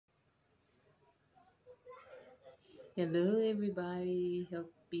Hello, everybody.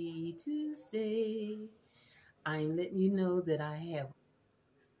 Happy Tuesday. I'm letting you know that I have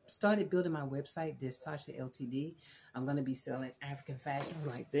started building my website, DezTasha LTD. I'm going to be selling African fashions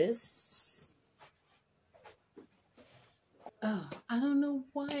like this. Oh, I don't know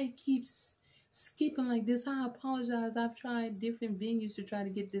why it keeps skipping like this. I apologize. I've tried different venues to try to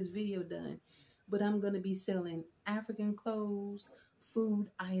get this video done, but I'm going to be selling African clothes, food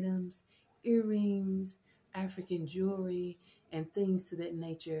items, earrings, African jewelry, and things to that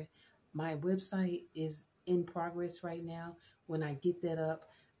nature. My website is in progress right now. When I get that up,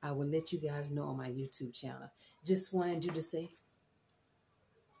 I will let you guys know on my YouTube channel. Just wanted you to say.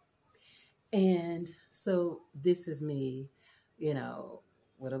 And so this is me,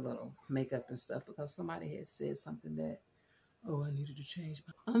 with a little makeup and stuff because somebody had said something that, oh, I needed to change.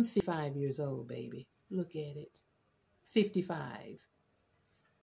 I'm 55 years old, baby. Look at it. 55.